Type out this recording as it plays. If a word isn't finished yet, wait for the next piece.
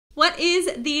What is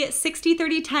the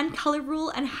 60-30-10 color rule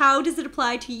and how does it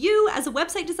apply to you as a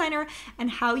website designer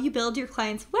and how you build your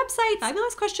client's website?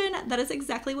 Fabulous question. That is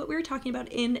exactly what we were talking about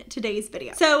in today's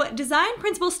video. So design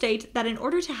principles state that in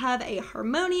order to have a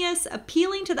harmonious,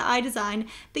 appealing to the eye design,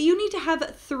 that you need to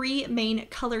have 3 main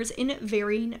colors in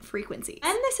varying frequencies.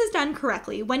 And this is done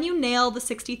correctly. When you nail the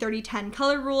 60-30-10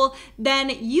 color rule,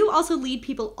 then you also lead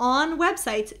people on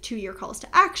websites to your calls to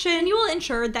action. You will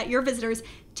ensure that your visitors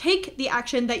take the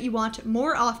action that you want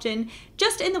more often,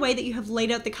 just in the way that you have laid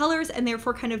out the colors and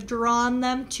therefore kind of drawn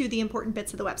them to the important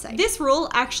bits of the website. This rule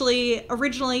actually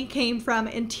originally came from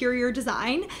interior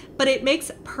design, but it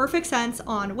makes perfect sense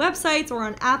on websites or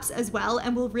on apps as well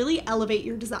and will really elevate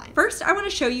your design. First, I want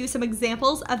to show you some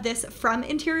examples of this from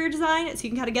interior design so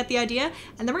you can kind of get the idea,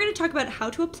 and then we're going to talk about how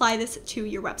to apply this to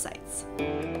your websites.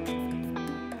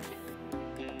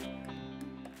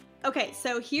 Okay,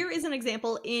 so here is an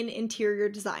example in interior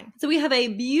design. So we have a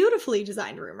beautifully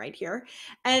designed room right here,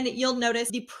 and you'll notice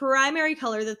the primary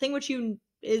color, the thing which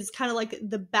is kind of like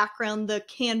the background, the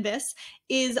canvas,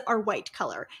 is our white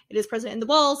color. It is present in the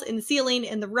walls, in the ceiling,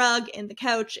 in the rug, in the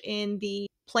couch, in the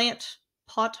plant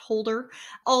pot holder,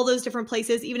 all those different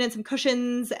places, even in some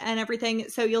cushions and everything.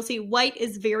 So you'll see white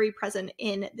is very present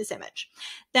in this image.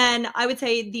 Then I would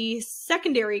say the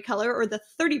secondary color, or the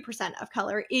 30% of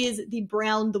color, is the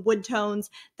brown, the wood tones,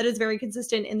 that is very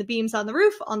consistent in the beams on the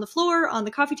roof, on the floor, on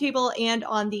the coffee table, and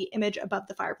on the image above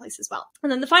the fireplace as well. And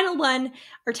then the final one,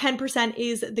 or 10%,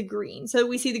 is the green. So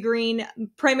we see the green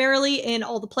primarily in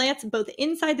all the plants, both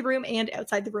inside the room and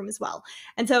outside the room as well.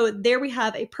 And so there we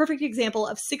have a perfect example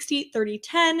of 60-30-10,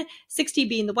 60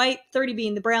 being the white, 30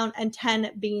 being the brown, and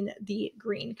 10 being the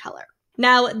green color.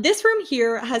 Now, this room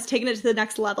here has taken it to the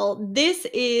next level. This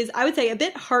is, I would say, a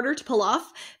bit harder to pull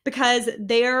off because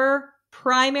their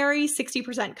primary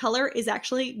 60% color is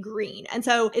actually green. And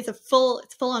so it's full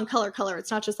on color. It's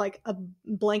not just like a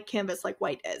blank canvas like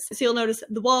white is. So you'll notice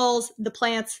the walls, the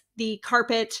plants, the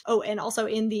carpet, and also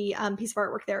in the piece of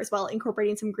artwork there as well,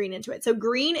 incorporating some green into it. So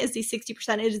green is the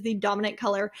 60%, it is the dominant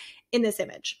color in this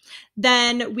image.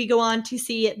 Then we go on to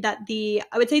see that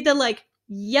I would say the like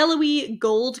yellowy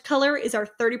gold color is our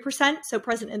 30%, so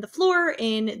present in the floor,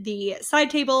 in the side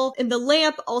table, in the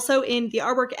lamp, also in the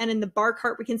artwork, and in the bar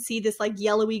cart we can see this like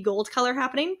yellowy gold color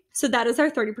happening. So that is our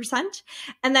 30%.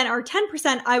 And then our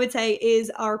 10%, I would say,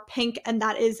 is our pink, and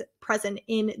that is present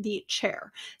in the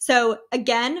chair. So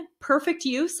again, perfect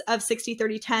use of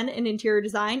 60-30-10 in interior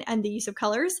design and the use of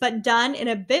colors, but done in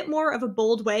a bit more of a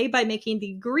bold way by making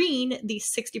the green the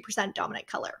 60% dominant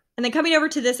color. And then coming over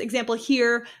to this example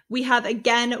here, we have,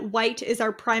 again, white is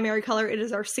our primary color. It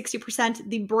is our 60%.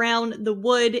 The brown, the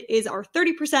wood, is our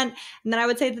 30%. And then I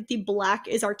would say that the black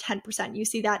is our 10%. You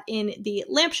see that in the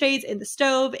lampshades, in the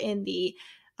stove, in the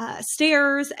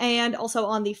stairs, and also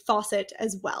on the faucet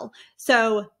as well.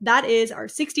 So that is our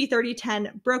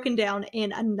 60-30-10 broken down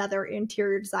in another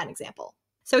interior design example.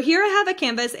 So here I have a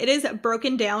canvas. It is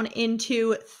broken down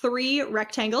into 3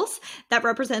 rectangles that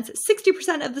represents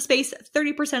 60% of the space,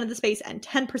 30% of the space, and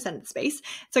 10% of the space.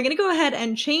 So I'm going to go ahead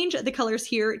and change the colors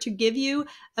here to give you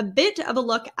a bit of a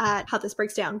look at how this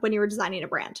breaks down when you're designing a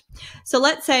brand. So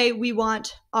let's say we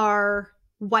want our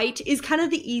white is kind of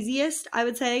the easiest, I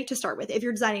would say, to start with. If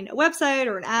you're designing a website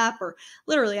or an app or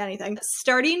literally anything,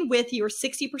 starting with your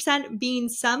 60% being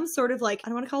some sort of like, I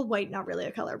don't want to call white not really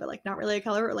a color, but like not really a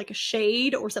color, or like a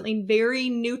shade or something very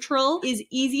neutral, is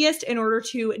easiest in order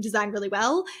to design really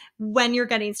well when you're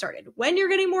getting started. When you're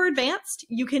getting more advanced,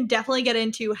 you can definitely get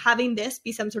into having this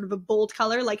be some sort of a bold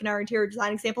color, like in our interior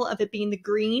design example of it being the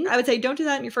green. I would say don't do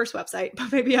that in your first website,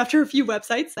 but maybe after a few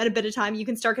websites at a bit of time, you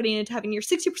can start getting into having your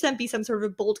 60% be some sort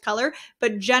of bold color,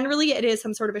 but generally it is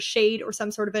some sort of a shade or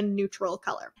some sort of a neutral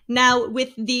color. Now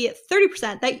with the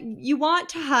 30% that you want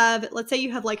to have, let's say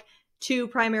you have like 2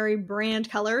 primary brand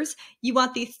colors, you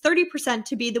want the 30%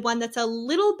 to be the one that's a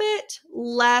little bit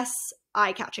less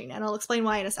eye-catching, and I'll explain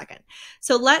why in a second.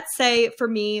 So let's say for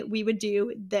me, we would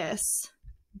do this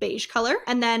beige color.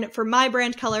 And then for my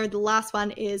brand color, the last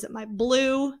one is my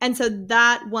blue. And so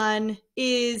that one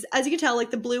is, as you can tell,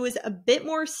 like the blue is a bit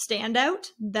more standout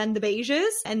than the beige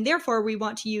is. And therefore we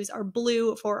want to use our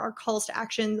blue for our calls to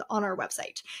actions on our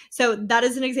website. So that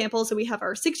is an example. So we have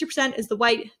our 60% is the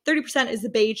white, 30% is the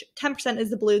beige, 10% is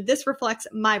the blue. This reflects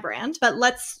my brand, but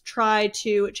let's try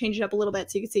to change it up a little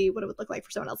bit so you can see what it would look like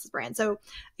for someone else's brand. So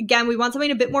again, we want something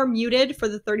a bit more muted for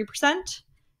the 30%.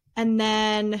 And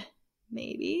then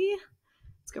maybe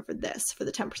Let's go for this, for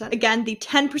the 10%. Again, the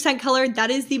 10% color,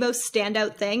 that is the most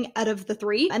standout thing out of the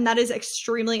three, and that is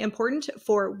extremely important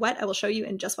for what I will show you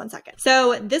in just one second.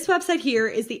 So this website here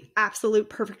is the absolute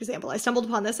perfect example. I stumbled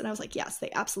upon this and I was like, yes,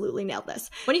 they absolutely nailed this.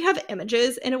 When you have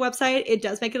images in a website, it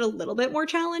does make it a little bit more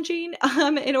challenging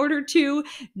in order to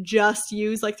just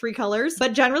use like three colors.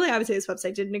 But generally, I would say this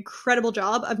website did an incredible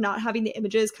job of not having the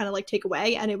images kind of like take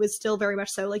away, and it was still very much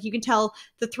so. Like you can tell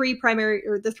the three primary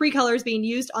or the three colors being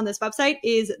used on this website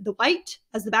is the white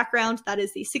as the background, that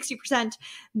is the 60%,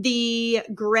 the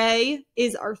gray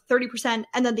is our 30%,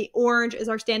 and then the orange is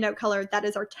our standout color, that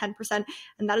is our 10%,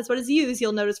 and that is what is used,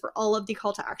 you'll notice, for all of the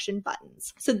call to action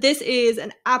buttons. So this is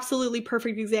an absolutely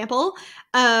perfect example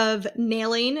of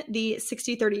nailing the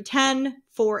 60-30-10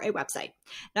 for a website.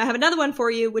 Now I have another one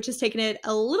for you, which has taken it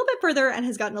a little bit further and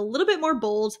has gotten a little bit more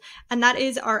bold, and that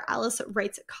is our Alice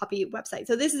Writes Copy website.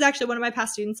 So this is actually one of my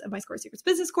past students of my Score Secrets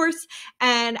business course,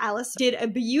 and Alice did a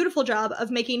beautiful job of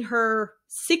making her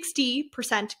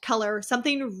 60% color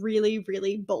something really,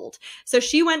 really bold. So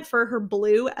she went for her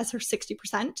blue as her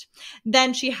 60%.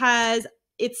 Then she has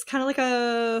it's kind of like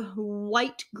a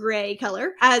white gray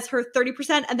color as her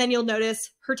 30%. And then you'll notice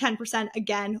her 10%,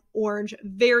 again, orange,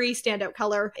 very standout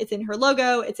color. It's in her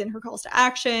logo, it's in her calls to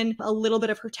action, a little bit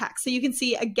of her text. So you can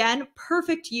see, again,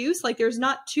 perfect use. Like there's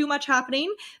not too much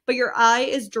happening, but your eye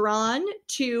is drawn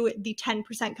to the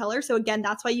 10% color. So again,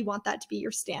 that's why you want that to be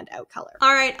your standout color.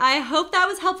 All right, I hope that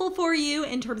was helpful for you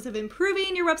in terms of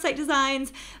improving your website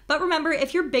designs. But remember,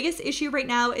 if your biggest issue right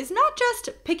now is not just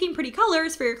picking pretty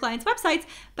colors for your clients' websites,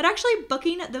 but actually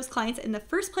booking those clients in the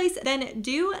first place, then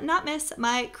do not miss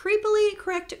my creepily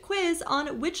correct quiz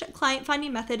on which client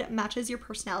finding method matches your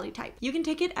personality type. You can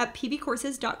take it at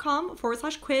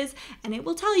pbcourses.com/quiz, and it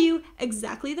will tell you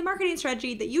exactly the marketing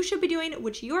strategy that you should be doing,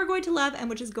 which you are going to love and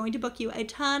which is going to book you a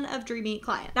ton of dreamy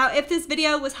clients. Now, if this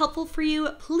video was helpful for you,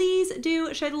 please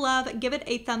do share the love, give it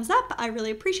a thumbs up. I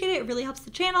really appreciate it. It really helps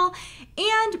the channel.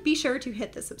 And be sure to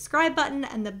hit the subscribe button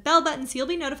and the bell button so you'll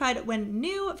be notified when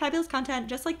new fabulous content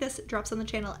just like this drops on the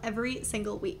channel every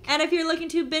single week. And if you're looking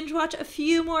to binge watch a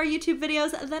few more YouTube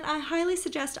videos, then I highly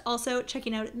suggest also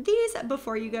checking out these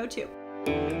before you go too.